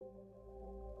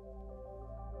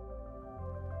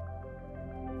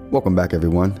Welcome back,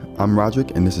 everyone. I'm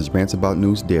Roderick, and this is Rants About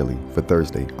News Daily for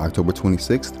Thursday, October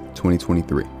 26th,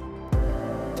 2023.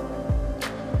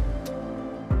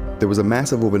 There was a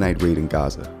massive overnight raid in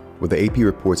Gaza, where the AP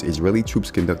reports Israeli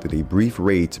troops conducted a brief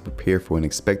raid to prepare for an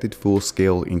expected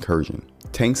full-scale incursion.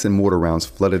 Tanks and mortar rounds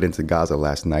flooded into Gaza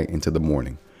last night into the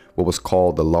morning, what was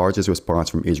called the largest response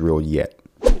from Israel yet.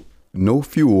 No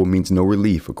fuel means no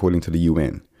relief, according to the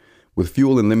UN. With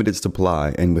fuel in limited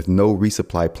supply and with no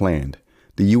resupply planned,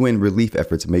 the UN relief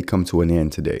efforts may come to an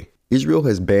end today. Israel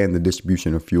has banned the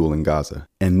distribution of fuel in Gaza,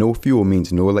 and no fuel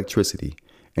means no electricity,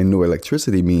 and no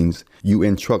electricity means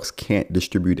UN trucks can't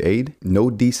distribute aid, no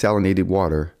desalinated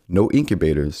water, no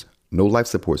incubators, no life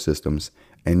support systems,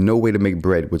 and no way to make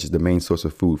bread, which is the main source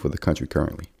of food for the country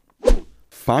currently.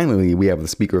 Finally, we have the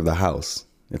Speaker of the House.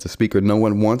 It's a speaker no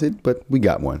one wanted, but we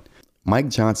got one. Mike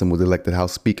Johnson was elected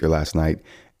House Speaker last night,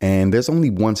 and there's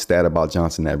only one stat about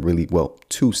Johnson that really, well,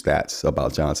 two stats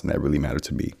about Johnson that really matter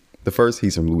to me. The first,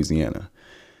 he's from Louisiana.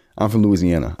 I'm from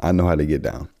Louisiana. I know how to get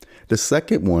down. The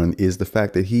second one is the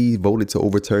fact that he voted to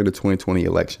overturn the 2020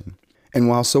 election. And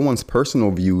while someone's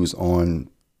personal views on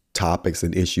topics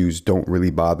and issues don't really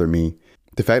bother me,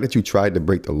 the fact that you tried to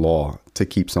break the law to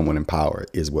keep someone in power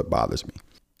is what bothers me.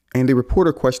 And a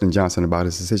reporter questioned Johnson about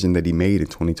his decision that he made in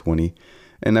 2020,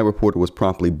 and that reporter was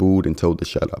promptly booed and told to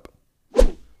shut up.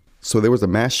 So there was a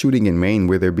mass shooting in Maine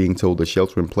where they're being told to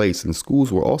shelter in place, and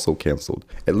schools were also canceled.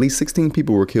 At least 16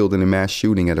 people were killed in a mass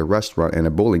shooting at a restaurant and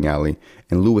a bowling alley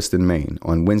in Lewiston, Maine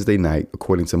on Wednesday night,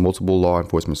 according to multiple law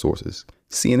enforcement sources.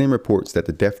 CNN reports that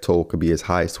the death toll could be as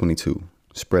high as 22,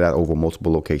 spread out over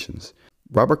multiple locations.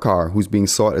 Robert Carr, who's being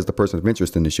sought as the person of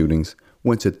interest in the shootings,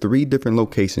 went to 3 different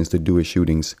locations to do his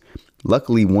shootings.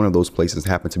 Luckily, one of those places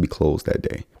happened to be closed that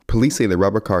day. Police say that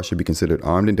Robert Carr should be considered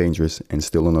armed and dangerous and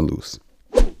still on the loose.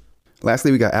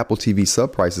 Lastly, we got Apple TV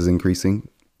sub prices increasing,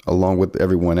 along with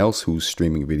everyone else who's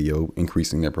streaming video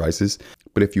increasing their prices.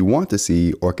 But if you want to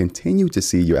see or continue to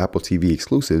see your Apple TV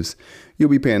exclusives, you'll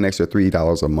be paying an extra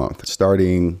 $3 a month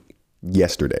starting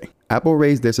yesterday. Apple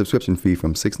raised their subscription fee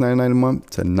from $6.99 a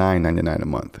month to $9.99 a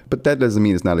month. But that doesn't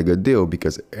mean it's not a good deal,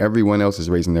 because everyone else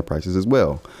is raising their prices as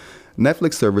well.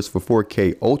 Netflix service for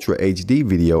 4K Ultra HD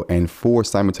video and 4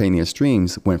 simultaneous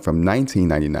streams went from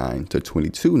 $19.99 to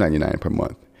 $22.99 per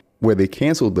month. Where they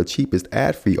canceled the cheapest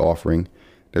ad-free offering,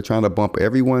 they're trying to bump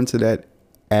everyone to that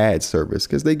ad service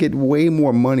because they get way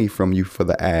more money from you for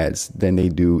the ads than they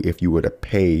do if you were to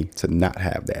pay to not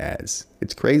have the ads.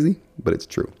 It's crazy, but it's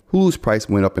true. Hulu's price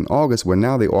went up in August, where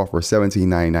now they offer a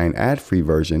 $17.99 ad-free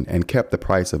version and kept the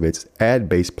price of its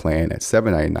ad-based plan at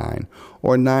 $7.99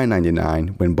 or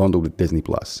 $9.99 when bundled with Disney+.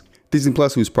 Disney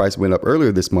Plus, whose price went up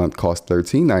earlier this month, cost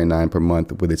 $13.99 per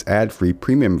month with its ad-free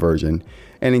premium version,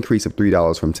 an increase of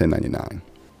 $3 from $10.99.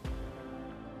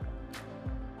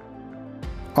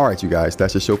 All right, you guys,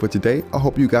 that's your show for today. I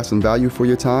hope you got some value for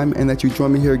your time and that you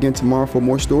join me here again tomorrow for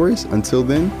more stories. Until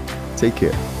then, take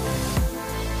care.